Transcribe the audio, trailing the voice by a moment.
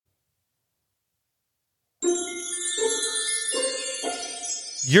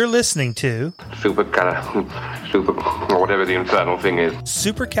You're listening to Super, whatever the infernal thing is.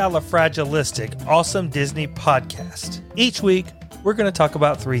 Supercalifragilistic Awesome Disney Podcast. Each week, we're going to talk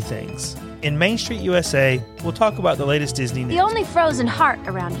about three things. In Main Street USA, we'll talk about the latest Disney news. The only frozen heart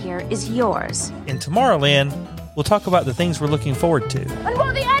around here is yours. In Tomorrowland, we'll talk about the things we're looking forward to. And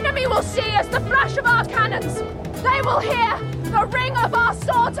what the enemy will see is the flash of our cannons. They will hear the ring of our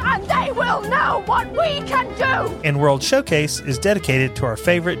swords, and they will know what we can do. And World Showcase is dedicated to our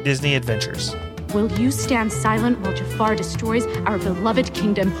favorite Disney adventures. Will you stand silent while Jafar destroys our beloved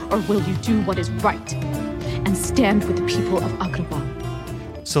kingdom, or will you do what is right and stand with the people of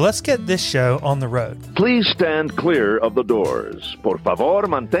Agrabah? So let's get this show on the road. Please stand clear of the doors. Por favor,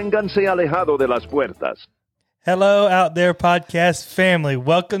 manténganse alejado de las puertas. Hello out there, podcast family.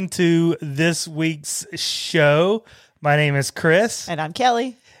 Welcome to this week's show. My name is Chris. And I'm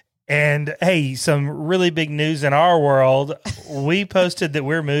Kelly. And hey, some really big news in our world. We posted that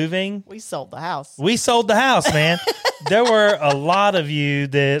we're moving. We sold the house. We sold the house, man. There were a lot of you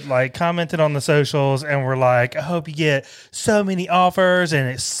that commented on the socials and were like, I hope you get so many offers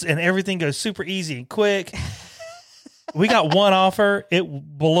and everything goes super easy and quick. We got one offer. It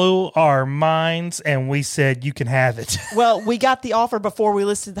blew our minds, and we said, you can have it. Well, we got the offer before we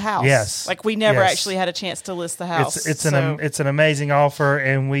listed the house. Yes. Like, we never actually had a chance to list the house. It's an amazing offer,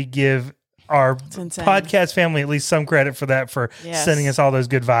 and we give our podcast family at least some credit for that, for sending us all those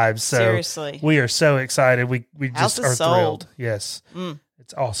good vibes. So seriously. We are so excited. We house just is are sold. thrilled. Yes.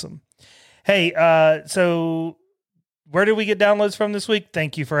 It's awesome. Hey, so where did we get downloads from this week?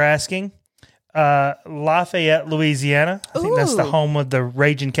 Thank you for asking. Lafayette, Louisiana. I think that's the home of the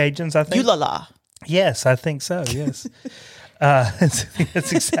Raging Cajuns, I think. Ulala. Yes, I think so, yes.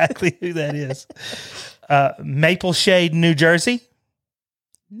 That's exactly who that is. Maple Shade, New Jersey.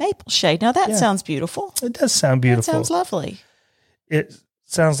 Maple Shade. Now, that sounds beautiful. It does sound beautiful. That sounds lovely. It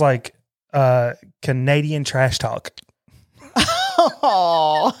sounds like Canadian trash talk.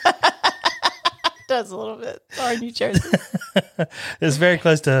 Oh, does a little bit. Sorry, New Jersey. It's very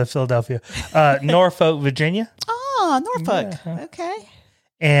close to Philadelphia. Norfolk, Virginia. Oh, Norfolk. Yeah. Okay.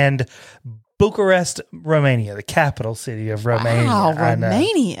 And Bucharest, Romania, the capital city of Romania. Wow,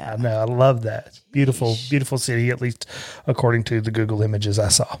 Romania. I know. I love that. Beautiful, beautiful city, at least according to the Google images I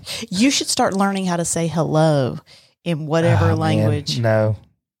saw. You should start learning how to say hello in whatever language. Man. No.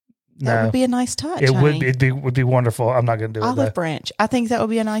 That would be a nice touch. It honey. would be wonderful. I'm not going to do it. Olive branch. I think that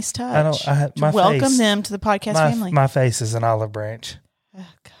would be a nice touch. Welcome them to the podcast family. My face is an olive branch. Oh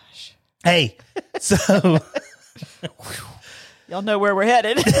gosh. Hey, so y'all know where we're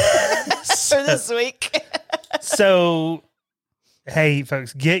headed for this week. So, hey,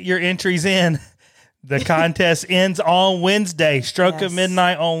 folks, get your entries in. The contest ends on Wednesday. Stroke of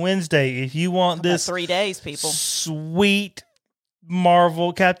midnight on Wednesday. If you want this 3 days, people, sweet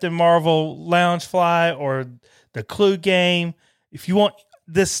Captain Marvel Loungefly or the Clue game, if you want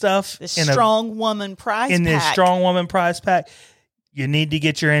this stuff this strong woman prize pack, you need to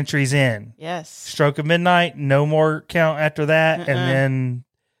get your entries in. Yes. Stroke of midnight, no more count after that, and then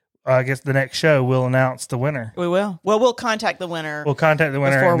I guess the next show we'll announce the winner. We will. Well, we'll contact the winner.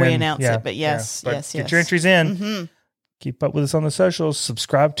 Before we announce it. But yes. Get your entries in. Mm-hmm. Keep up with us on the socials.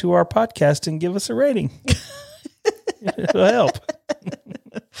 Subscribe to our podcast and give us a rating. It'll help.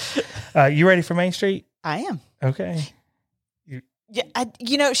 You ready for Main Street? I am. Okay.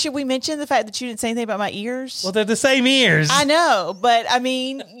 Yeah, should we mention the fact that you didn't say anything about my ears? Well, they're the same ears. I know, but I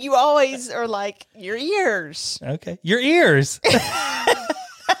mean, you always are like, your ears. Okay. Your ears.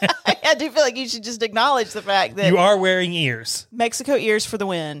 I do feel like you should just acknowledge the fact that you are wearing ears. Mexico ears for the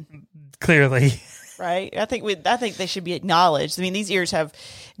win. Clearly. Right? I think they should be acknowledged. I mean, these ears have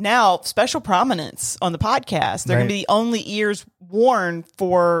now special prominence on the podcast. They're going to be the only ears worn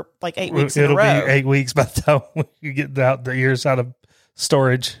for like 8 weeks in a row. It'll be 8 weeks by the time you get the ears out of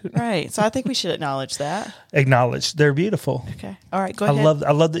storage. Right. So I think we should acknowledge that. Acknowledge. They're beautiful. Okay. All right. Go ahead.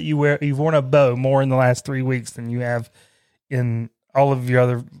 I love that you've worn a bow more in the last 3 weeks than you have in all of your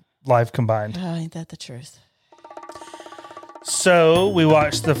other life combined. Oh, ain't that the truth? So we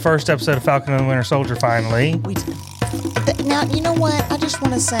watched the first episode of Falcon and the Winter Soldier finally. We did. Now, you know what? I just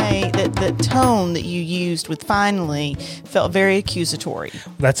want to say that the tone that you used with finally felt very accusatory.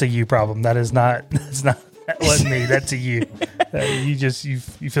 That's a you problem. That wasn't me. That's a you.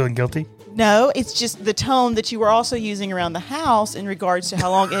 You feeling guilty? No, it's just the tone that you were also using around the house in regards to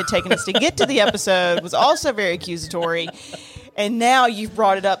how long it had taken us to get to the episode was also very accusatory. And now you've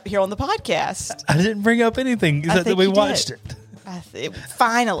brought it up here on the podcast. I didn't bring up anything except that we watched it.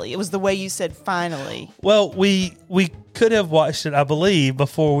 Finally. It was the way you said finally. Well, we could have watched it, I believe,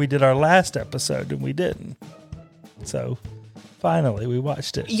 before we did our last episode, and we didn't. So, Finally, we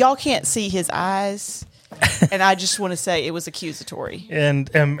watched it. Y'all can't see his eyes, and I just want to say it was accusatory. And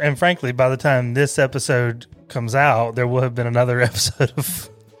frankly, by the time this episode comes out, there will have been another episode of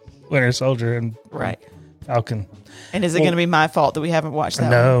Winter Soldier and Right. Falcon. And is it going to be my fault that we haven't watched that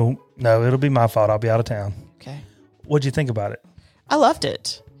one? No, it'll be my fault. I'll be out of town. Okay. What'd you think about it? I loved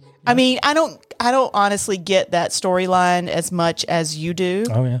it. I mean, I don't honestly get that storyline as much as you do.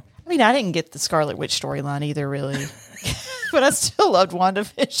 Oh, yeah. I mean, I didn't get the Scarlet Witch storyline either, really. But I still loved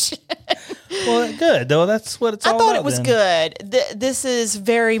WandaVision. Well, good, though. That's what it's all about. I thought it was then. good. This is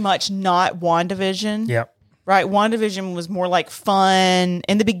very much not WandaVision. Yep. Right? WandaVision was more like fun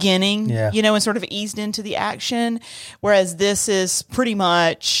in the beginning, Yeah. And sort of eased into the action. Whereas this is pretty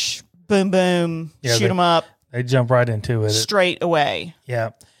much boom, boom, Yeah, shoot them up They jump right into it. straight away. Yeah.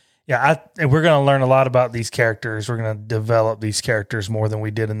 Yeah, and we're going to learn a lot about these characters. We're going to develop these characters more than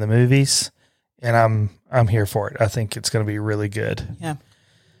we did in the movies, and I'm here for it. I think it's going to be really good. Yeah.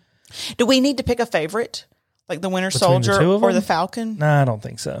 Do we need to pick a favorite, like the Winter Between the Soldier two of or them? the Falcon? No, I don't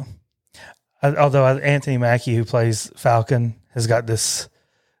think so. Although Anthony Mackie, who plays Falcon, has got this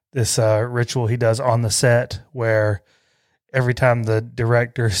ritual he does on the set where every time the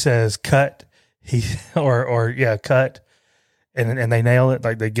director says cut, cut, and they nail it,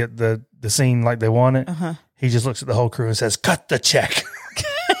 like they get the scene like they want it. He just looks at the whole crew and says, "Cut the check,"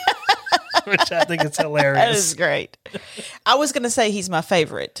 which I think is hilarious. That is great. I was going to say he's my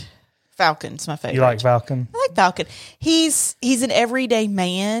favorite. Falcon's my favorite. You like Falcon? I like Falcon. He's an everyday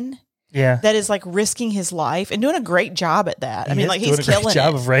man Yeah, that is like risking his life and doing a great job at that. I He mean, is like doing he's a great killing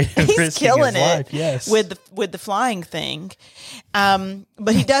job it. of risking He's his killing it life, yes. with the flying thing.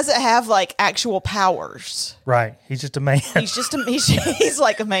 But he doesn't have like actual powers. right. He's just a man. He's just he's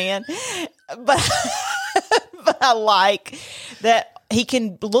like a man, but but I like that he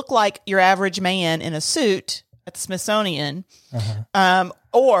can look like your average man in a suit at the Smithsonian,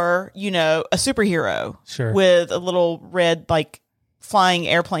 or a superhero Sure. with a little red like flying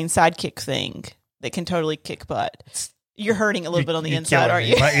airplane sidekick thing that can totally kick butt. You're hurting a little bit on the You're inside, killing aren't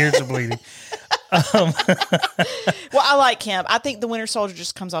me. you? My ears are bleeding. Well, I like him. I think the Winter Soldier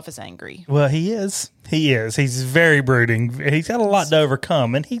just comes off as angry. Well, he is. He's very brooding. He's got a lot to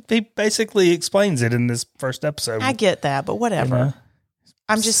overcome, and he basically explains it in this first episode. I get that, but whatever. You know?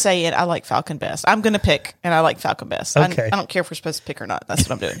 I'm just saying I like Falcon best. I'm going to pick, and I like Falcon best. Okay. I don't care if we're supposed to pick or not. That's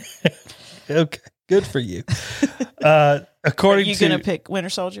what I'm doing. Okay, good for you. Are According you to, going to pick Winter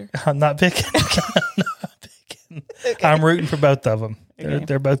Soldier? I'm not picking. I'm not picking. I'm rooting for both of them. Okay.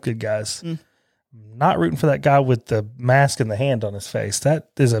 They're both good guys. Not rooting for that guy with the mask and the hand on his face. That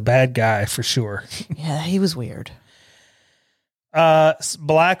is a bad guy for sure. Yeah, he was weird.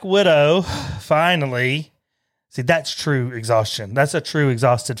 Black Widow, finally. See, that's true exhaustion. That's a true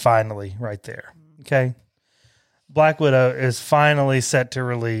exhausted finally right there. Okay. Black Widow is finally set to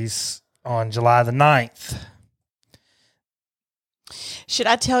release on July the 9th. Should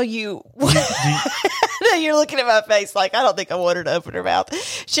I tell you? You're looking at my face like I don't think I want her to open her mouth.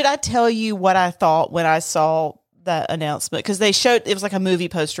 Should I tell you what I thought when I saw that announcement? Because they showed it was like a movie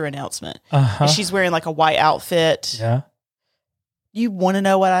poster announcement. Uh-huh. And she's wearing like a white outfit. Yeah. You want to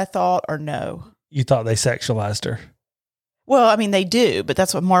know what I thought or no? You thought they sexualized her. Well, I mean, they do, but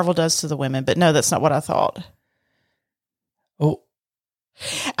that's what Marvel does to the women. But no, that's not what I thought. Oh,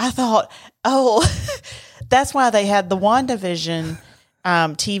 I thought, that's why they had the WandaVision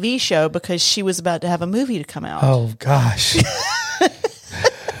TV show, because she was about to have a movie to come out. oh gosh.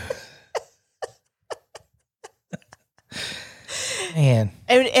 Man,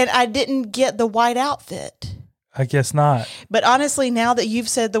 And I didn't get the white outfit. I guess not. But honestly, now that you've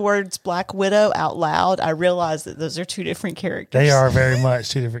said the words Black Widow out loud, I realize that those are two different characters. They are very much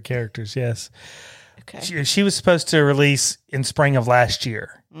two different characters, yes. Okay. She was supposed to release in spring of last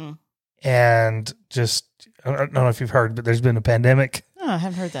year. And just, I don't know if you've heard, but there's been a pandemic Oh, I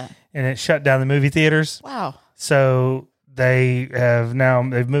haven't heard that. and it shut down the movie theaters. Wow. So they've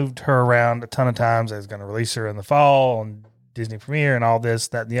moved her around a ton of times. They was going to release her in the fall on Disney Premiere and all this,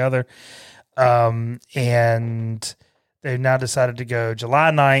 that, and the other. And they've now decided to go July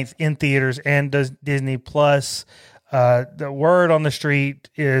 9th in theaters and Disney Plus. The word on the street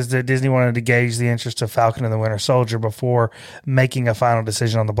is that Disney wanted to gauge the interest of Falcon and the Winter Soldier before making a final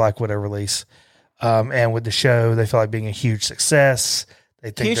decision on the Black Widow release. And with the show, they feel like being a huge success. They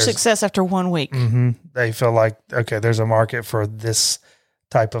think Huge there's- success after 1 week. They feel like, okay, there's a market for this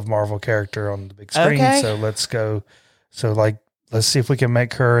type of Marvel character on the big screen. Okay. So let's go. So let's see if we can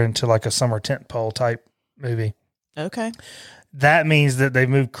make her into like a summer tentpole type movie. Okay. That means that they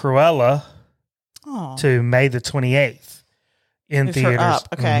moved Cruella Oh. to May the 28th in Move her theaters. up,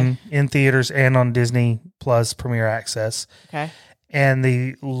 okay. In theaters and on Disney Plus Premier Access. Okay. And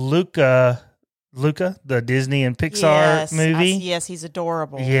the Luca, the Disney and Pixar movie. Yes, he's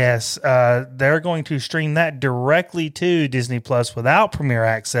adorable. Yes, they're going to stream that directly to Disney Plus without Premier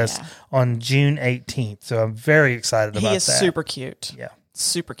Access on June 18th. So I'm very excited about that. He is super cute. Yeah.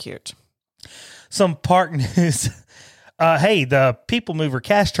 Super cute. Some park news. Hey, the People Mover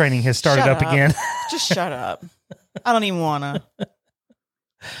cash training has started Shut up again. Just shut up. I don't even want to.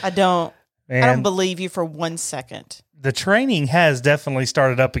 I don't believe you for 1 second. The training has definitely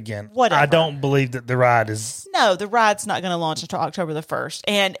started up again. Whatever. I don't believe that the ride is. No, the ride's not going to launch until October the 1st.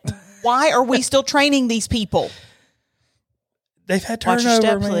 And why are we still training these people? They've had Watch turnover, your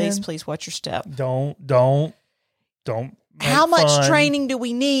step, man. please. Please watch your step. Don't. How much fun. training do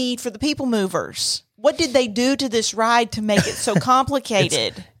we need for the People Movers? What did they do to this ride to make it so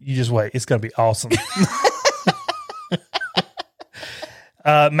complicated? You just wait. It's going to be awesome.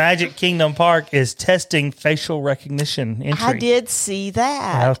 Magic Kingdom Park is testing facial recognition entry. I did see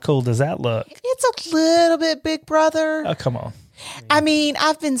that. How cool does that look? It's a little bit Big Brother. Oh, come on. I mean,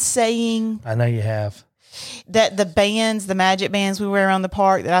 I've been saying I know you have. that the magic bands we wear around the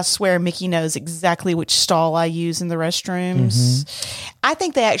park, that I swear Mickey knows exactly which stall I use in the restrooms. I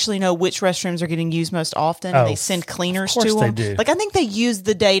think they actually know which restrooms are getting used most often. And they send cleaners of course to they them. do. Like, I think they use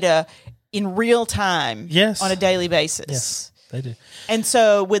the data in real time Yes. on a daily basis. Yes, they do. And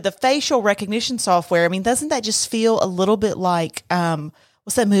so with the facial recognition software, I mean, doesn't that just feel a little bit like,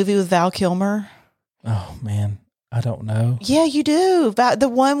 what's that movie with Val Kilmer? Oh, man. I don't know. Yeah, you do. The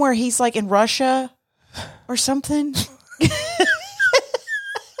one where he's like in Russia or something.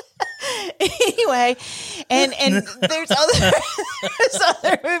 Anyway, and there's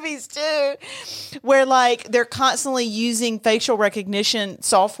other movies too where like they're constantly using facial recognition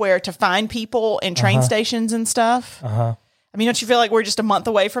software to find people in train stations and stuff. I mean, don't you feel like we're just a month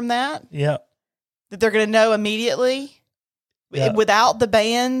away from that? Yep. That they're going to know immediately without the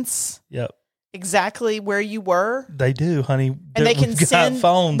bands Yep. exactly where you were? They do, honey. And they can We've got send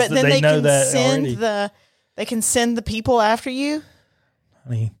phones, but that then they know can that send already. they can send the people after you.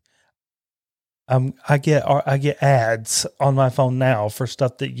 Honey, I get ads on my phone now for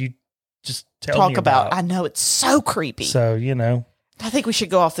stuff that you just tell me about. I know, it's so creepy. So, you know. I think we should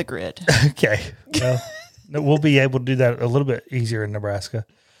go off the grid. Okay. Well, no, we'll be able to do that a little bit easier in Nebraska.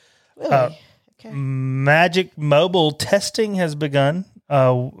 Really? Okay. Magic Mobile testing has begun.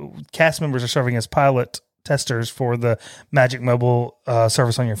 Cast members are serving as pilot testers for the Magic Mobile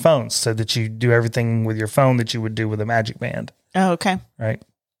service on your phones, so that you do everything with your phone that you would do with a Magic Band. Oh, okay. Right.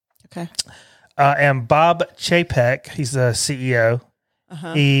 Okay. And Bob Chapek, he's the CEO.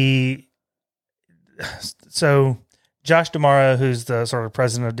 So Josh D'Amaro, who's the sort of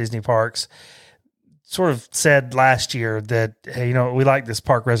president of Disney Parks, sort of said last year that, hey, you know, we like this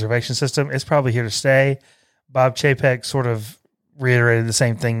park reservation system. It's probably here to stay. Bob Chapek sort of reiterated the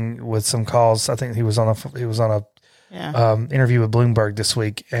same thing with some calls. I think he was on a interview with Bloomberg this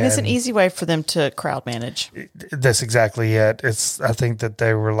week. And it's an easy way for them to crowd manage. That's exactly it. I think that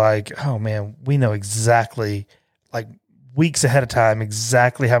they were like, oh man, we know exactly, like weeks ahead of time,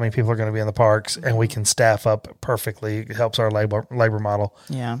 exactly how many people are going to be in the parks, and we can staff up perfectly. It helps our labor model.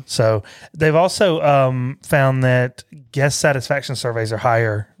 Yeah. So they've also found that guest satisfaction surveys are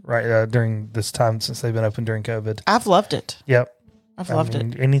higher during this time since they've been open during COVID. I've loved it. Yep. I've loved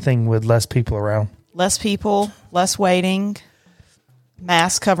it. Anything with less people around. Less people, less waiting,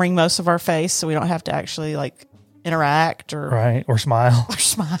 mask covering most of our face so we don't have to actually like interact or smile. Or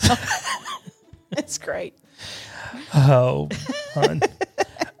smile. It's great. Oh, fun.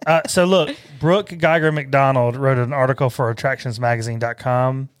 So look, Brooke Geiger McDonald wrote an article for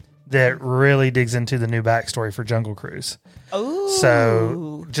attractionsmagazine.com that really digs into the new backstory for Jungle Cruise. Oh.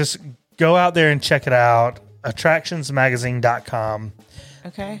 So just go out there and check it out. Attractionsmagazine.com.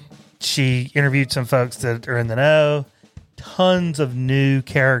 Okay. She interviewed some folks that are in the know. Tons of new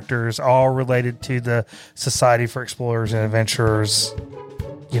characters, all related to the Society for Explorers and Adventurers,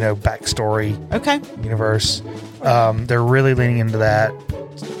 backstory universe. They're really leaning into that.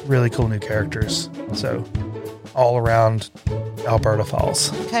 Really cool new characters. So all around Alberta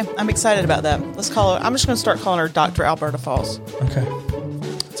Falls. Okay. I'm excited about that. Let's call her. I'm just going to start calling her Dr. Alberta Falls. Okay.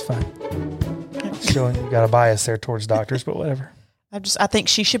 That's fine. Showing you've got a bias there towards doctors, but whatever. I think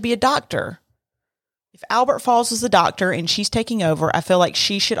she should be a doctor. If Albert Falls is the doctor and she's taking over, I feel like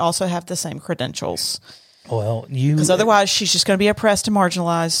she should also have the same credentials. Well, because otherwise she's just going to be oppressed and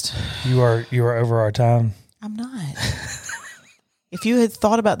marginalized. You are over our time. I'm not. If you had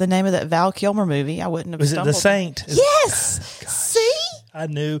thought about the name of that Val Kilmer movie, I wouldn't have. Was it The Saint? Yes. See, I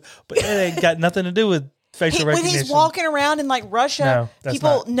knew, but it ain't got nothing to do with facial when recognition. he's walking around in like Russia, No, that's people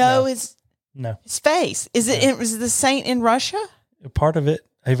not- know no. his No, face. Is it the saint in Russia? part of it,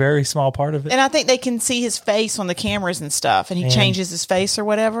 a very small part of it. And I think they can see his face on the cameras and stuff, and he changes his face or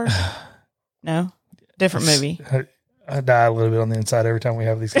whatever. No, different movie. I die a little bit on the inside every time we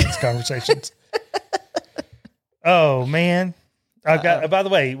have these conversations. Oh man. I've got. By the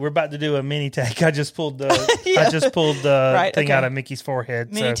way, we're about to do a mini take. I just pulled the Right, thing okay. out of Mickey's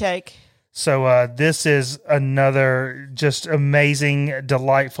forehead. Mini take. So this is another just amazing,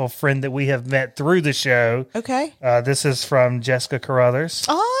 delightful friend that we have met through the show. Okay. This is from Jessica Carruthers.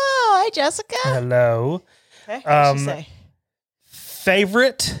 Oh, hey Jessica. Hello. Okay. What'd she say?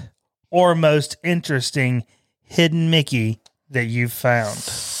 Favorite or most interesting hidden Mickey that you've found?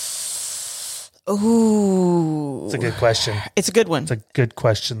 Ooh, It's a good question. it's a good one. It's a good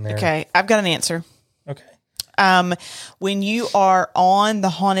question there. Okay, I've got an answer. Okay. When you are on the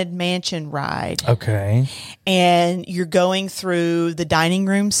Haunted Mansion ride Okay. and you're going through the dining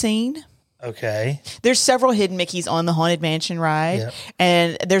room scene, Okay. there's several hidden Mickeys on the Haunted Mansion ride. Yep.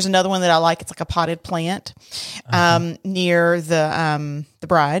 And there's another one that I like. It's like a potted plant near the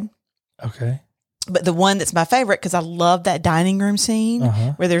bride. Okay. But the one that's my favorite, because I love that dining room scene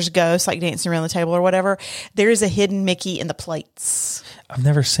where there's ghosts like dancing around the table or whatever, there is a hidden Mickey in the plates. I've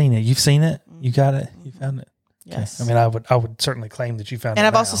never seen it. You've seen it? You got it? You found it? Yes. Okay. I mean, I would certainly claim that you found it. And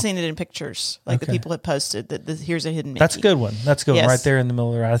I've now. also seen it in pictures, like the Okay. people had posted that here's a hidden Mickey. That's a good one. That's a good Yes. one right there in the middle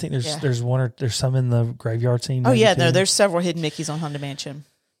of the ride. I think Yeah. there's some in the graveyard scene. Oh maybe, yeah, too. no, there's several hidden Mickeys on Haunted Mansion.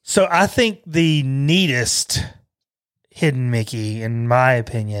 So I think the neatest hidden Mickey, in my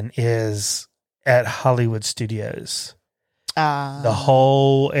opinion, is at Hollywood Studios. The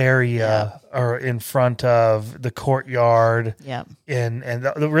whole area or in front of the courtyard Yeah. and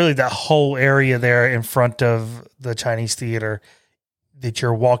really that whole area there in front of the Chinese theater that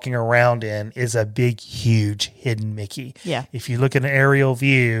you're walking around in is a big, huge hidden Mickey. Yeah. If you look at an aerial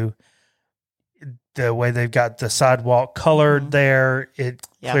view, the way they've got the sidewalk colored there, it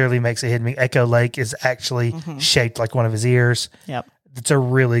Yeah. clearly makes a hidden Mickey. Echo Lake is actually shaped like one of his ears. Yep. It's a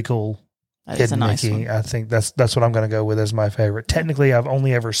really cool That is a hidden nice Mickey. one. I think that's what I'm going to go with as my favorite. Technically, I've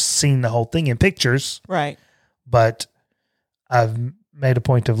only ever seen the whole thing in pictures, Right. but I've made a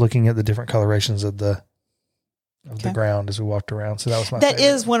point of looking at the different colorations of the ground as we walked around. So that was my That favorite.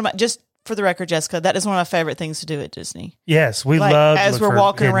 is one of my, just for the record, Jessica, that is one of my favorite things to do at Disney. Yes, we Like, love as we're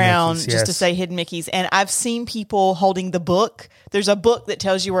walking around just to yes. say hidden Mickeys. And I've seen people holding the book. There's a book that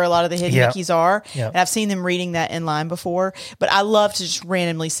tells you where a lot of the hidden Yep. Mickeys are. Yep. And I've seen them reading that in line before. But I love to just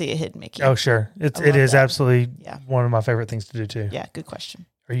randomly see a hidden Mickey. Oh, sure. It love is that. absolutely Yeah. one of my favorite things to do, too. Yeah, good question.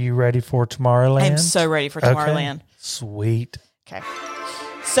 Are you ready for Tomorrowland? I am so ready for Okay. Tomorrowland. Sweet. Okay.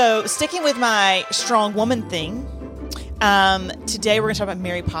 So, sticking with my strong woman thing, today we're going to talk about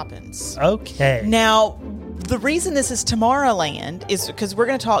Mary Poppins. Okay. Now, the reason this is Tomorrowland is because we're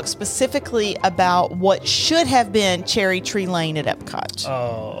going to talk specifically about what should have been Cherry Tree Lane at Epcot.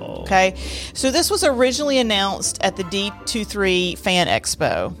 Oh. Okay. So this was originally announced at the D23 Fan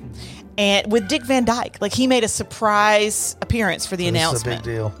Expo. And with Dick Van Dyke, like he made a surprise appearance for the This is a announcement.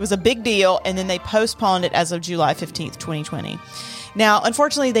 big deal. It was a big deal, and then they postponed it as of July 15th, 2020. Now,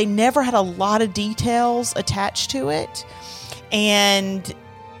 unfortunately, they never had a lot of details attached to it. And,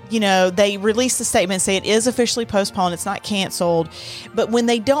 you know, they released a statement saying it is officially postponed. It's not canceled. But when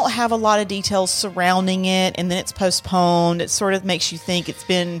they don't have a lot of details surrounding it and then it's postponed, it sort of makes you think it's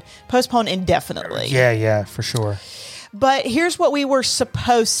been postponed indefinitely. Yeah, for sure. But here's what we were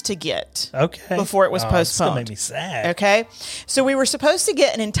supposed to get. Okay. Before it was It's going postponed. to make me sad. Okay. So we were supposed to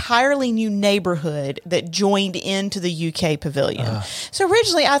get an entirely new neighborhood that joined into the UK pavilion. So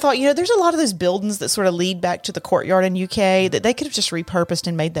originally I thought, you know, there's a lot of those buildings that sort of lead back to the courtyard in UK that they could have just repurposed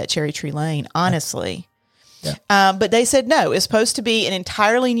and made that Cherry Tree Lane, honestly. Yeah. But they said no, it's supposed to be an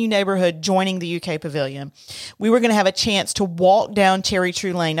entirely new neighborhood joining the UK pavilion. We were going to have a chance to walk down Cherry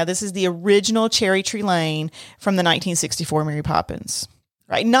Tree Lane. Now, this is the original Cherry Tree Lane from the 1964 Mary Poppins.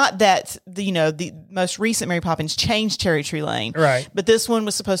 Right? Not that the most recent Mary Poppins changed Cherry Tree Lane. Right. But this one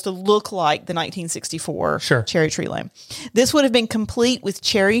was supposed to look like the 1964 Sure. Cherry Tree Lane. This would have been complete with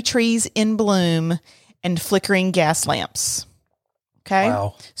cherry trees in bloom and flickering gas lamps. Okay.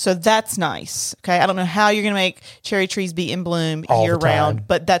 Wow. So that's nice. Okay. I don't know how you're going to make cherry trees be in bloom All the year round, time.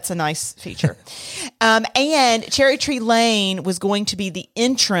 but that's a nice feature. And Cherry Tree Lane was going to be the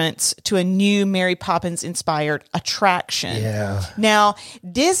entrance to a new Mary Poppins inspired attraction. Yeah. Now,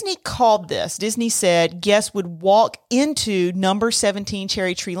 Disney said guests would walk into number 17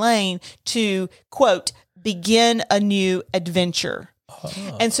 Cherry Tree Lane to, quote, begin a new adventure.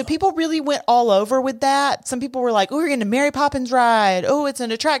 And so people really went all over with that. Some people were like, oh, we're going to Mary Poppins ride. Oh, it's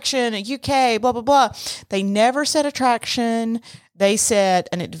an attraction in UK, blah, blah, blah. They never said attraction. They said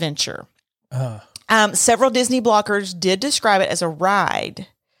an adventure. Several Disney bloggers did describe it as a ride,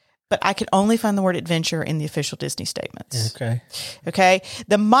 but I could only find the word adventure in the official Disney statements. Okay.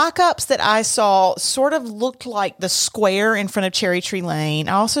 The mock-ups that I saw sort of looked like the square in front of Cherry Tree Lane.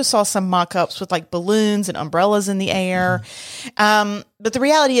 I also saw some mock-ups with like balloons and umbrellas in the air. But the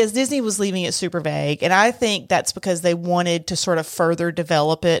reality is Disney was leaving it super vague. And I think that's because they wanted to sort of further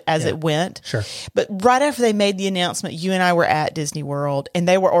develop it as it went. Sure. But right after they made the announcement, you and I were at Disney World and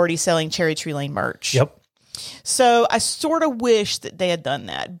they were already selling Cherry Tree Lane merch. Yep. So I sort of wish that they had done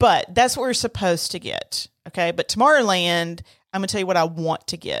that, but that's what we're supposed to get. Okay. But Tomorrowland, I'm going to tell you what I want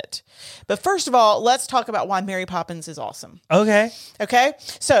to get. But first of all, let's talk about why Mary Poppins is awesome. Okay. Okay.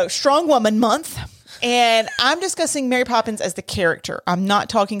 So Strong Woman Month. And I'm discussing Mary Poppins as the character. I'm not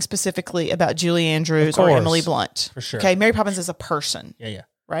talking specifically about Julie Andrews or Emily Blunt. For sure. Okay. Mary Poppins is a person. Yeah.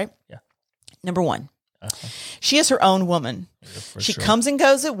 Right? Yeah. Number one. She is her own woman. She sure. comes and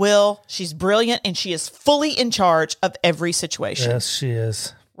goes at will. She's brilliant and she is fully in charge of every situation. Yes, she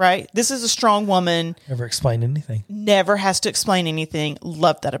is. Right? This is a strong woman. Never explained anything. Never has to explain anything.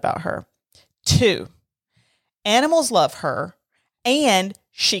 Love that about her. 2, animals love her and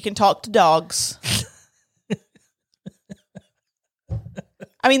she can talk to dogs.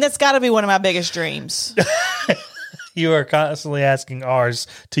 I mean, that's got to be one of my biggest dreams. You are constantly asking ours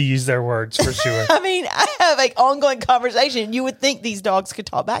to use their words for sure. I mean, I have an ongoing conversation. You would think these dogs could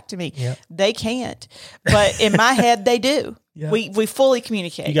talk back to me. Yep. They can't. But in my head, they do. Yep. We fully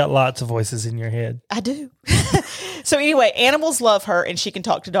communicate. You got lots of voices in your head. I do. So anyway, animals love her and she can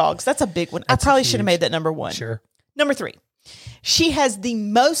talk to dogs. That's a big one. That's I probably should have made that number 1. Sure. Number 3, she has the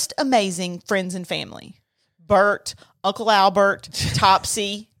most amazing friends and family. Bert, Uncle Albert,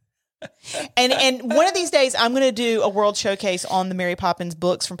 Topsy. And one of these days, I'm going to do a world showcase on the Mary Poppins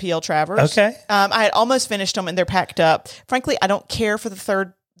books from P.L. Travers. Okay. I had almost finished them and they're packed up. Frankly, I don't care for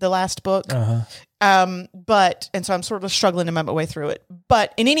the last book. And so I'm sort of struggling to make my way through it.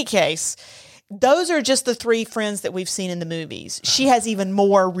 But in any case, those are just the 3 friends that we've seen in the movies. She has even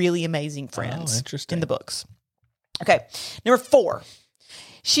more really amazing friends in the books. Okay. Number 4,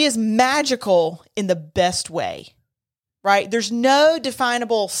 she is magical in the best way. Right? There's no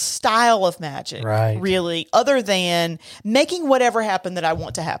definable style of magic, really, other than making whatever happen that I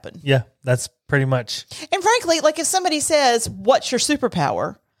want to happen. Yeah, that's pretty much. And frankly, like if somebody says, what's your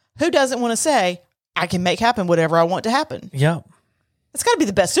superpower? Who doesn't want to say, I can make happen whatever I want to happen? Yeah. It's got to be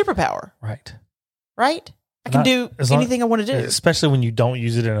the best superpower. Right? I can do anything I want to do. Especially when you don't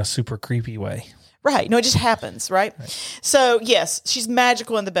use it in a super creepy way. Right. No, it just happens, right? So, yes, she's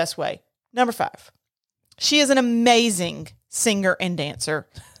magical in the best way. Number 5. She is an amazing singer and dancer,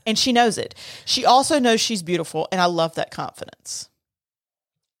 and she knows it. She also knows she's beautiful, and I love that confidence.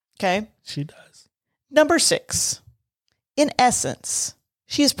 Okay? She does. Number 6. In essence,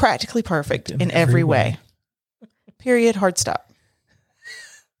 she is practically perfect in every way. Period. Hard stop.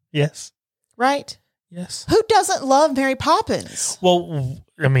 Yes. Right? Yes. Who doesn't love Mary Poppins? Well,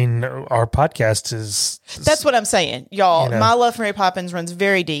 I mean, our podcast is... That's what I'm saying. Y'all, you know. My love for Mary Poppins runs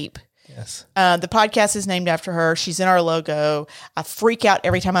very deep. Yes. The podcast is named after her. She's in our logo. I freak out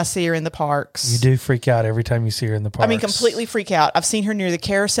every time I see her in the parks. You do freak out every time you see her in the parks. I mean, completely freak out. I've seen her near the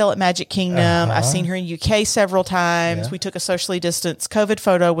carousel at Magic Kingdom. I've seen her in UK several times. Yeah. We took a socially distanced COVID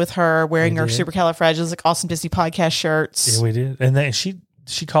photo with her wearing her Supercalifragilistic Awesome Disney podcast shirts. Yeah, we did. And then she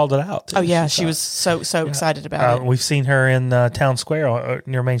called it out, too. Oh, yeah. She was so excited about it. We've seen her in Town Square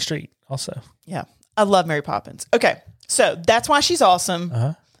near Main Street also. Yeah. I love Mary Poppins. Okay. So that's why she's awesome.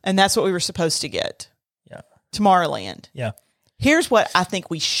 Uh-huh. And that's what we were supposed to get. Yeah. Tomorrowland. Yeah. Here's what I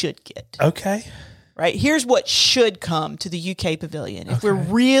think we should get. Okay. Right? Here's what should come to the UK Pavilion. If we're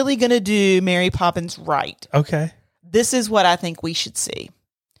really going to do Mary Poppins right. Okay. This is what I think we should see.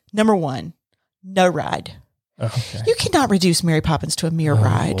 Number 1, no ride. Okay. You cannot reduce Mary Poppins to a mere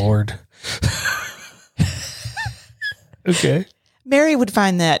ride. Lord. Okay. Mary would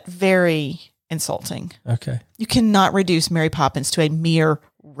find that very insulting. Okay. You cannot reduce Mary Poppins to a mere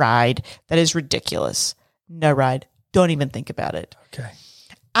ride. That is ridiculous. No ride. Don't even think about it. Okay.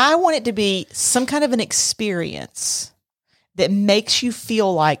 I want it to be some kind of an experience that makes you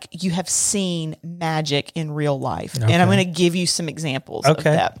feel like you have seen magic in real life. Okay. And I'm going to give you some examples of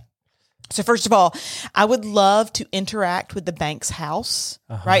that. So first of all, I would love to interact with the Banks house,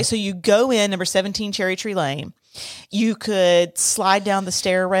 right? So you go in number 17 Cherry Tree Lane. You could slide down the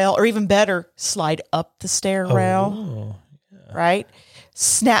stair rail, or even better, slide up the stair rail, right?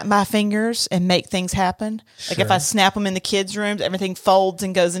 snap my fingers and make things happen. Like if I snap them in the kids' rooms, everything folds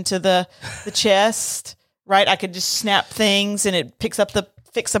and goes into the chest, right? I could just snap things and it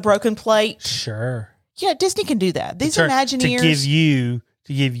fix a broken plate. Sure. Yeah, Disney can do that. These Imagineers.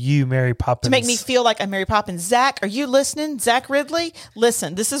 To give you Mary Poppins. To make me feel like I'm Mary Poppins. Zach, are you listening? Zach Ridley?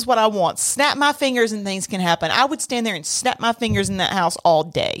 Listen, this is what I want. Snap my fingers and things can happen. I would stand there and snap my fingers in that house all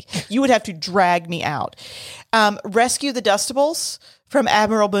day. You would have to drag me out. Rescue the Dustables from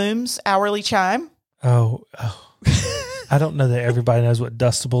Admiral Boom's Hourly Chime. Oh. I don't know that everybody knows what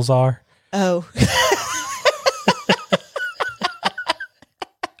Dustables are. Oh.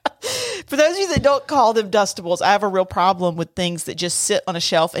 For those of you that don't call them dustables, I have a real problem with things that just sit on a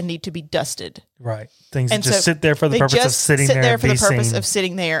shelf and need to be dusted. Right. Things that just sit there for the purpose of sitting there for the purpose of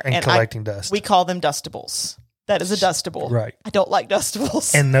sitting there and collecting dust. We call them dustables. That is a dustable. Right. I don't like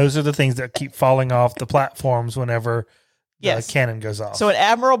dustables. And those are the things that keep falling off the platforms whenever the cannon goes off. So at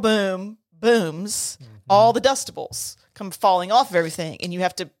Admiral Booms, all the dustables come falling off of everything, and you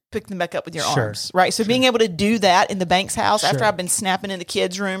have to pick them back up with your arms, right? So being able to do that in the Banks house after I've been snapping in the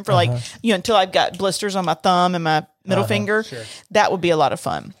kids' room for until I've got blisters on my thumb and my middle finger, that would be a lot of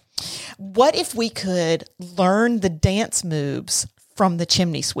fun. What if we could learn the dance moves from the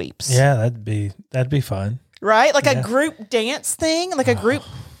chimney sweeps? Yeah, that'd be fun. Right? Like a group dance thing, like a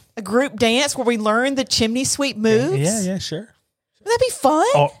group dance where we learn the chimney sweep moves. Yeah, sure. Would that be fun?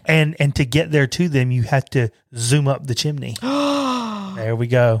 Oh, and to get there to them, you have to zoom up the chimney. There we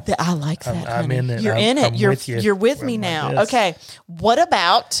go. I like that. I'm in it. You're in it. I'm with you. You're with me now. Okay. What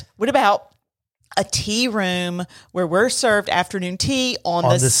about a tea room where we're served afternoon tea on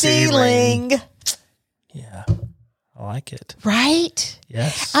the ceiling? Yeah. I like it. Right?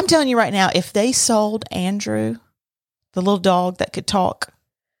 Yes. I'm telling you right now, if they sold Andrew, the little dog that could talk,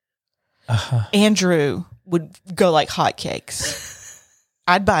 Andrew would go like hotcakes.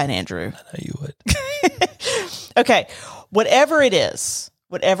 I'd buy an Andrew. I know you would. Okay. Whatever it is,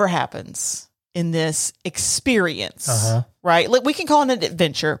 whatever happens in this experience, right? Like we can call it an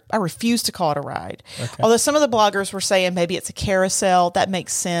adventure. I refuse to call it a ride. Okay. Although some of the bloggers were saying maybe it's a carousel. That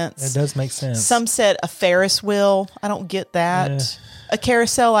makes sense. It does make sense. Some said a Ferris wheel. I don't get that. Yeah. A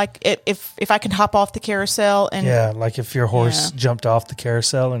carousel, like if I can hop off the carousel and like if your horse jumped off the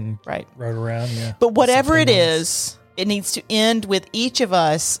carousel and rode around. Yeah. But whatever it is, it needs to end with each of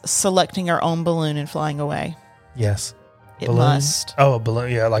us selecting our own balloon and flying away. Yes. It must. Oh, a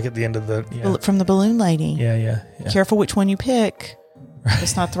balloon. Yeah, like at the end of the... Yeah. From the balloon lady. Yeah. Careful which one you pick. If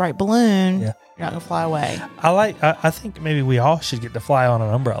it's not the right balloon, you're not going to fly away. I think maybe we all should get to fly on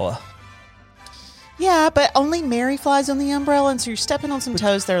an umbrella. Yeah, but only Mary flies on the umbrella, and so you're stepping on some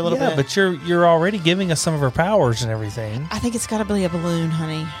toes there a little bit. Yeah, but you're already giving us some of her powers and everything. I think it's got to be a balloon,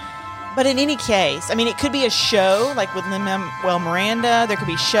 honey. But in any case, I mean, it could be a show, like with Lin-Manuel Miranda. There could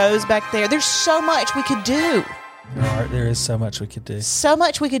be shows back there. There's so much we could do. There is so much we could do. So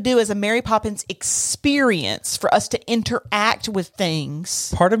much we could do as a Mary Poppins experience for us to interact with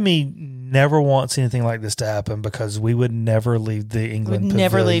things. Part of me never wants anything like this to happen because we would never leave the England pavilion.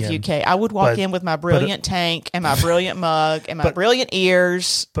 Never leave UK. I would walk in with my brilliant tank and my brilliant mug and my brilliant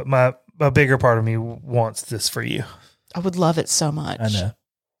ears. But my bigger part of me wants this for you. I would love it so much. I know.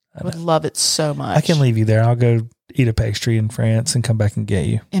 I would love it so much. I can leave you there. I'll go eat a pastry in France and come back and get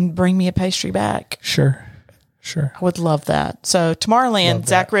you. And bring me a pastry back. Sure. I would love that. So Tomorrowland,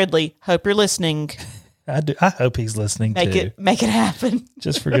 Zach Ridley, hope you're listening. I do. I hope he's listening too. Make it happen.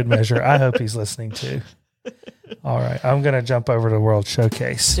 Just for good measure. I hope he's listening too. All right. I'm going to jump over to World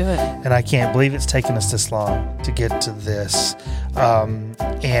Showcase. Do it. And I can't believe it's taken us this long to get to this.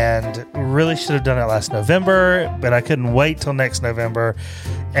 And really should have done it last November, but I couldn't wait till next November.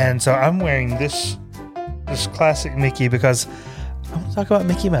 And so I'm wearing this classic Mickey because I want to talk about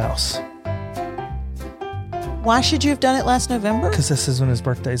Mickey Mouse. Why should you have done it last November? Because this is when his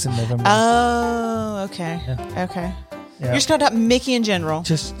birthday's in November. Oh, okay. Yeah. Okay. Yeah. You're just talking about Mickey in general.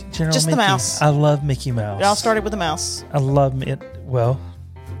 Just Mickey. The mouse. I love Mickey Mouse. It all started with the mouse. I love it. Well,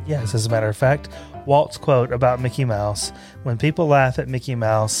 yes, as a matter of fact, Walt's quote about Mickey Mouse, when people laugh at Mickey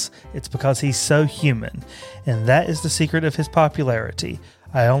Mouse, it's because he's so human. And that is the secret of his popularity.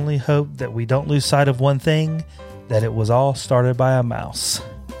 I only hope that we don't lose sight of one thing, that it was all started by a mouse.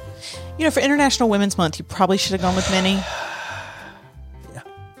 You know, for International Women's Month, you probably should have gone with Minnie. Yeah.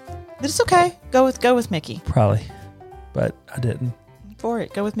 But it's okay. Go with Mickey. Probably. But I didn't. For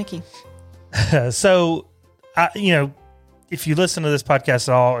it. Go with Mickey. So, if you listen to this podcast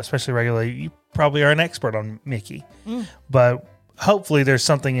at all, especially regularly, you probably are an expert on Mickey. But hopefully there's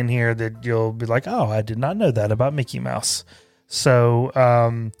something in here that you'll be like, oh, I did not know that about Mickey Mouse. So,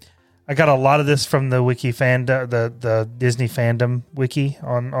 I I got a lot of this from the wiki the Disney fandom wiki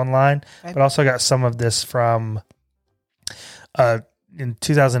online, but also got some of this from in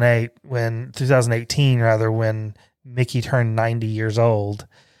 2018 when Mickey turned 90 years old.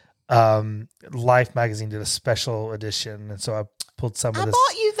 Life magazine did a special edition, and so I pulled some of this. I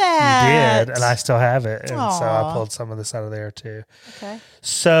bought you that. You did, and I still have it, and so I pulled some of this out of there too. Okay.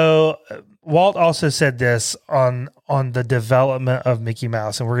 So Walt also said this on the development of Mickey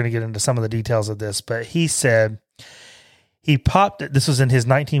Mouse, and we're going to get into some of the details of this, but he said he popped it. This was in his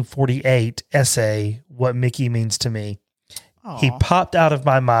 1948 essay, "What Mickey Means to Me." He popped out of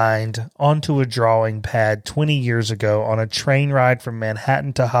my mind onto a drawing pad 20 years ago on a train ride from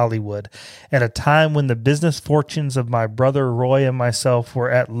Manhattan to Hollywood at a time when the business fortunes of my brother Roy and myself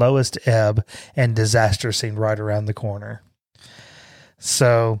were at lowest ebb and disaster seemed right around the corner.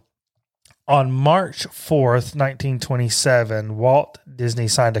 So on March 4th, 1927, Walt Disney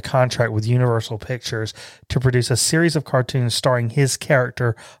signed a contract with Universal Pictures to produce a series of cartoons starring his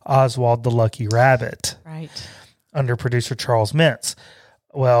character, Oswald the Lucky Rabbit. Right. Under producer Charles Mintz.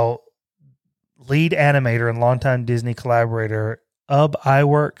 Well, lead animator and longtime Disney collaborator Ub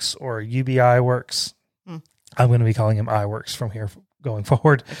Iwerks or UB Iwerks. I'm going to be calling him Iwerks from here going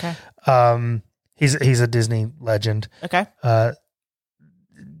forward. Okay. He's a Disney legend. Okay.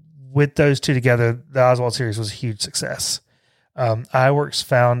 With those two together, the Oswald series was a huge success. Iwerks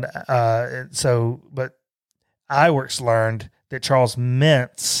but Iwerks learned that Charles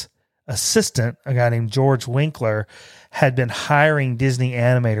Mintz assistant, a guy named George Winkler, had been hiring Disney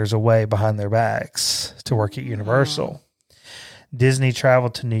animators away behind their backs to work at Universal. Disney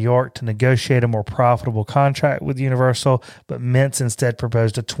traveled to New York to negotiate a more profitable contract with Universal, but Mintz instead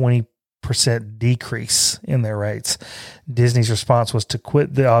proposed a 20% decrease in their rates. Disney's response was to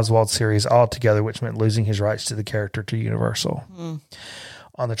quit the Oswald series altogether, which meant losing his rights to the character to Universal.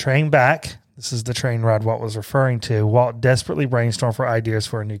 On the train back, this is the train ride Walt was referring to, Walt desperately brainstormed for ideas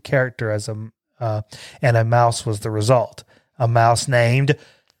for a new character and a mouse was the result. A mouse named...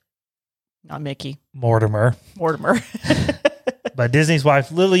 Not Mickey. Mortimer. But Disney's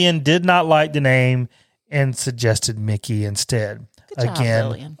wife Lillian did not like the name and suggested Mickey instead. Good job, Again,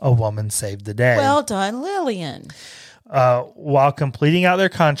 Lillian. A woman saved the day. Well done, Lillian. While completing out their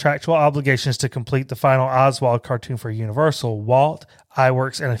contractual obligations to complete the final Oswald cartoon for Universal, Walt,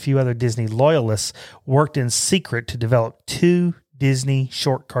 Iwerks, and a few other Disney loyalists worked in secret to develop 2 Disney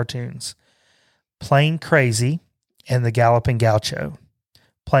short cartoons, Plain Crazy and The Galloping Gaucho.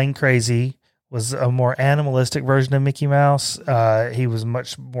 Plain Crazy was a more animalistic version of Mickey Mouse. He was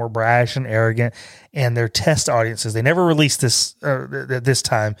much more brash and arrogant, and their test audiences, they never released this at this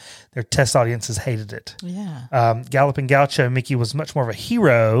time. Their test audiences hated it. Yeah. Galloping Gaucho, Mickey was much more of a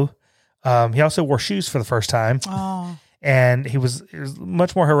hero. He also wore shoes for the first time. Oh. And he was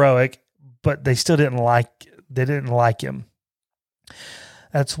much more heroic, but they still didn't like him.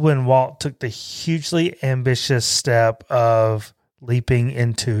 That's when Walt took the hugely ambitious step of leaping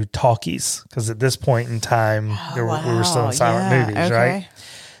into talkies, because at this point in time, we were still in silent movies, right?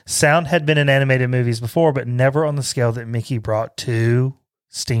 Sound had been in animated movies before, but never on the scale that Mickey brought to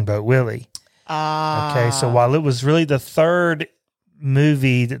Steamboat Willie. Okay, so while it was really the third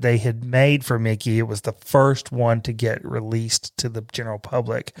movie that they had made for Mickey, it was the first one to get released to the general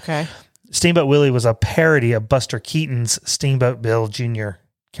public. Okay. Steamboat Willie was a parody of Buster Keaton's Steamboat Bill Jr.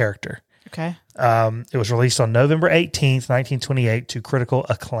 character. Okay. It was released on November 18th, 1928 to critical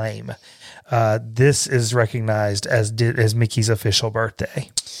acclaim. This is recognized as Mickey's official birthday,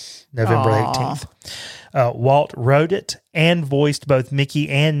 November 18th. Walt wrote it and voiced both Mickey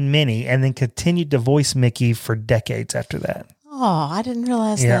and Minnie, and then continued to voice Mickey for decades after that. Oh, I didn't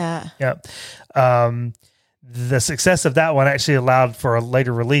realize that. Yep. The success of that one actually allowed for a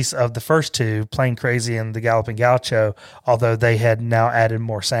later release of the first 2, Plain Crazy and The Galloping Gaucho, although they had now added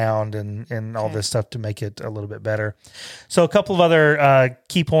more sound and all this stuff to make it a little bit better. So a couple of other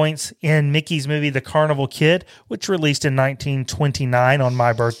key points in Mickey's movie, The Carnival Kid, which released in 1929 on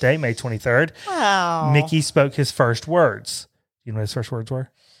my birthday, May 23rd. Wow. Mickey spoke his first words. You know what his first words were?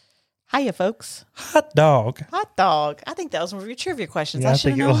 Hiya, folks. Hot dog. Hot dog. I think that was one of your trivia questions. Yeah, I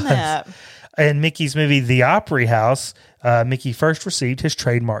should have known that. In Mickey's movie, The Opry House, Mickey first received his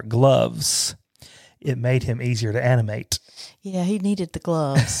trademark gloves. It made him easier to animate. Yeah, he needed the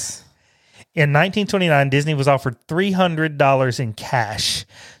gloves. In 1929, Disney was offered $300 in cash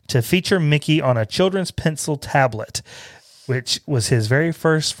to feature Mickey on a children's pencil tablet, which was his very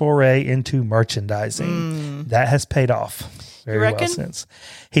first foray into merchandising. That has paid off very well since.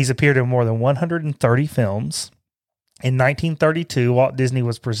 He's appeared in more than 130 films. In 1932, Walt Disney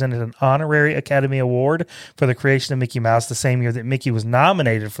was presented an honorary Academy Award for the creation of Mickey Mouse, the same year that Mickey was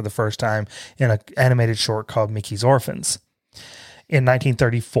nominated for the first time in an animated short called Mickey's Orphans. In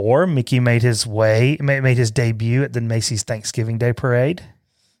 1934, Mickey made his debut at the Macy's Thanksgiving Day Parade,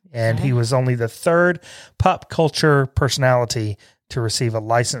 and he was only the third pop culture personality to receive a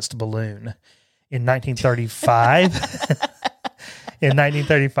licensed balloon. In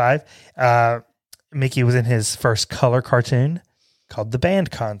 1935, Mickey was in his first color cartoon called The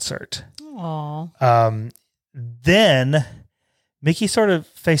Band Concert. Aww. Then Mickey sort of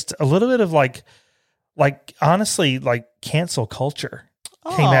faced a little bit of honestly, cancel culture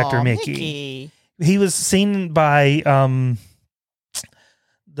came after Mickey. He was seen by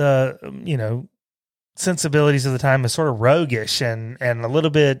the sensibilities of the time as sort of roguish and a little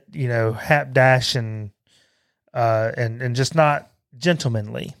bit hapdash and just not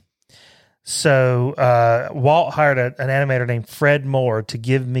gentlemanly. So Walt hired an animator named Fred Moore to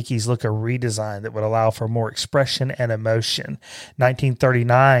give Mickey's look a redesign that would allow for more expression and emotion.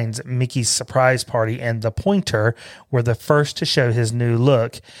 1939's Mickey's Surprise Party and The Pointer were the first to show his new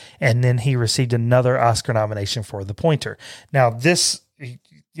look, and then he received another Oscar nomination for The Pointer. Now, this,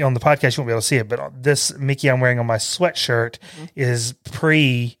 on the podcast, you won't be able to see it, but this Mickey I'm wearing on my sweatshirt is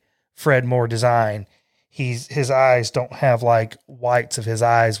pre-Fred Moore design. His eyes don't have whites of his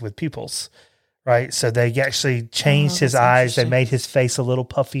eyes with pupils, right? So they actually changed his eyes. They made his face a little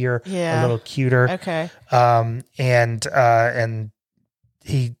puffier, a little cuter. Okay. And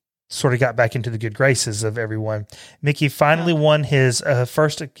he sort of got back into the good graces of everyone. Mickey finally won his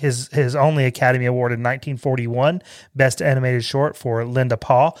only Academy Award in 1941, Best Animated Short for Linda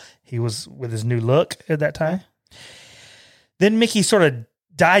Paw. He was with his new look at that time. Then Mickey sort of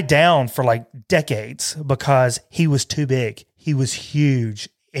died down for decades because he was too big. He was huge,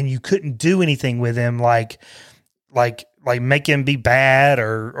 and you couldn't do anything with him like make him be bad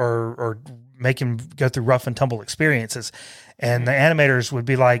or make him go through rough and tumble experiences. And the animators would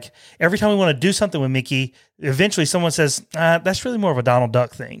be like, every time we want to do something with Mickey, eventually someone says, that's really more of a Donald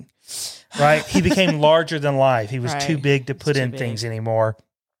Duck thing, right? He became larger than life. He was too big to put in things anymore.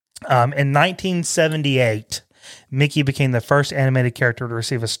 In 1978, Mickey became the first animated character to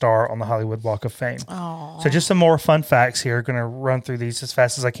receive a star on the Hollywood Walk of Fame. Aww. So just some more fun facts here. Going to run through these as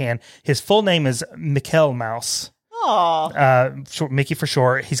fast as I can. His full name is Mikkel Mouse. Mickey for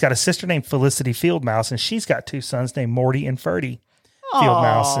short. He's got a sister named Felicity Fieldmouse, and she's got two sons named Morty and Ferdy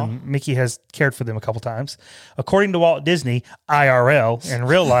Fieldmouse, and Mickey has cared for them a couple times. According to Walt Disney, IRL, in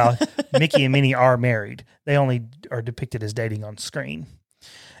real life, Mickey and Minnie are married. They only are depicted as dating on screen.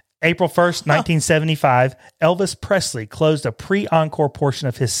 April 1st, 1975, Elvis Presley closed a pre-encore portion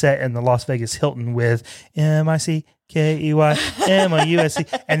of his set in the Las Vegas Hilton with M-I-C-K-E-Y-M-O-U-S-E.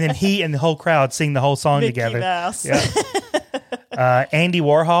 And then he and the whole crowd sing the whole song Mickey together. Mouse. Yeah. Andy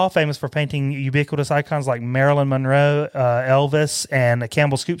Warhol, famous for painting ubiquitous icons like Marilyn Monroe, Elvis, and a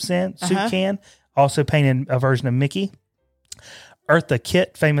Campbell soup can, also painted a version of Mickey. Eartha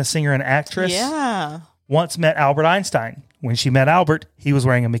Kitt, famous singer and actress, once met Albert Einstein. When she met Albert, he was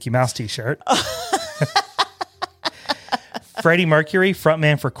wearing a Mickey Mouse t-shirt. Freddie Mercury,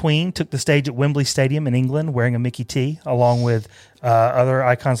 frontman for Queen, took the stage at Wembley Stadium in England wearing a Mickey tee, along with other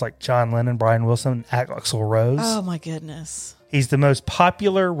icons like John Lennon, Brian Wilson, and Axl Rose. Oh, my goodness. He's the most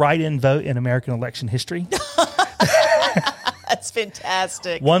popular write-in vote in American election history. That's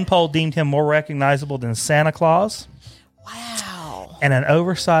fantastic. One poll deemed him more recognizable than Santa Claus. Wow. And an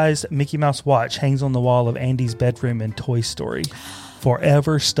oversized Mickey Mouse watch hangs on the wall of Andy's bedroom in Toy Story,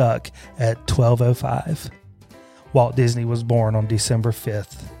 forever stuck at 12:05. Walt Disney was born on December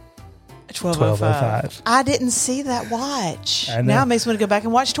 5th. 12:05. I didn't see that watch. I know. Now it makes me want to go back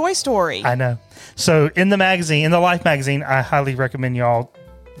and watch Toy Story. I know. So in the magazine, in the Life magazine, I highly recommend y'all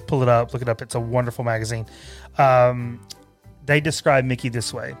pull it up, look it up. It's a wonderful magazine. They describe Mickey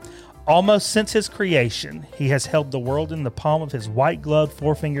this way. Almost since his creation, he has held the world in the palm of his white-gloved,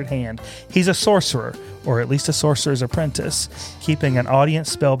 four-fingered hand. He's a sorcerer, or at least a sorcerer's apprentice, keeping an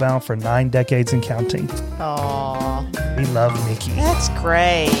audience spellbound for 9 decades and counting. Aww. We love Mickey. That's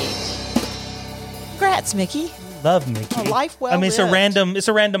great. Congrats, Mickey. Love Mickey. A life well I mean, lived. it's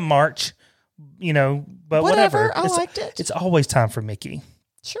a random march, but whatever. I liked it. It's always time for Mickey.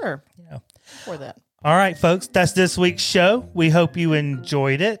 Sure. Yeah. For that. All right, folks, that's this week's show. We hope you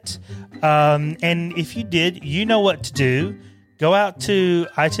enjoyed it. And if you did, you know what to do. Go out to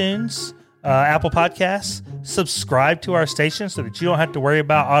iTunes, Apple Podcasts, subscribe to our station so that you don't have to worry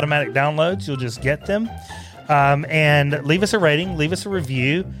about automatic downloads. You'll just get them. And leave us a rating, leave us a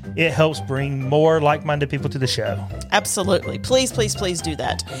review. It helps bring more like-minded people to the show. Absolutely. Please, please, please do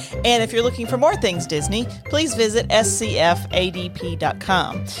that. And if you're looking for more things Disney, please visit scfadp.com.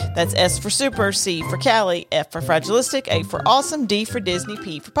 That's S for Super, C for Callie, F for Fragilistic, A for Awesome, D for Disney,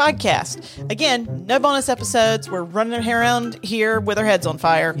 P for Podcast. Again, no bonus episodes. We're running around here with our heads on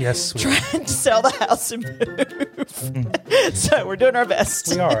fire. Yes, we trying to sell the house and move. So we're doing our best.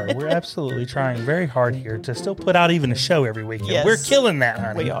 We are. We're absolutely trying very hard here to still put out even a show every weekend. Yes. We're killing that,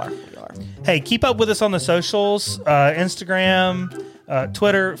 honey. We are. Hey, keep up with us on the socials, Instagram,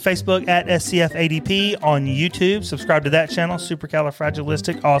 Twitter, Facebook at SCFADP, on YouTube. Subscribe to that channel,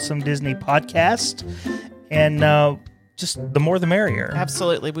 Supercalifragilistic Awesome Disney Podcast. And just the more the merrier.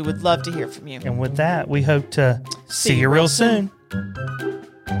 Absolutely. We would love to hear from you. And with that, we hope to see you real soon.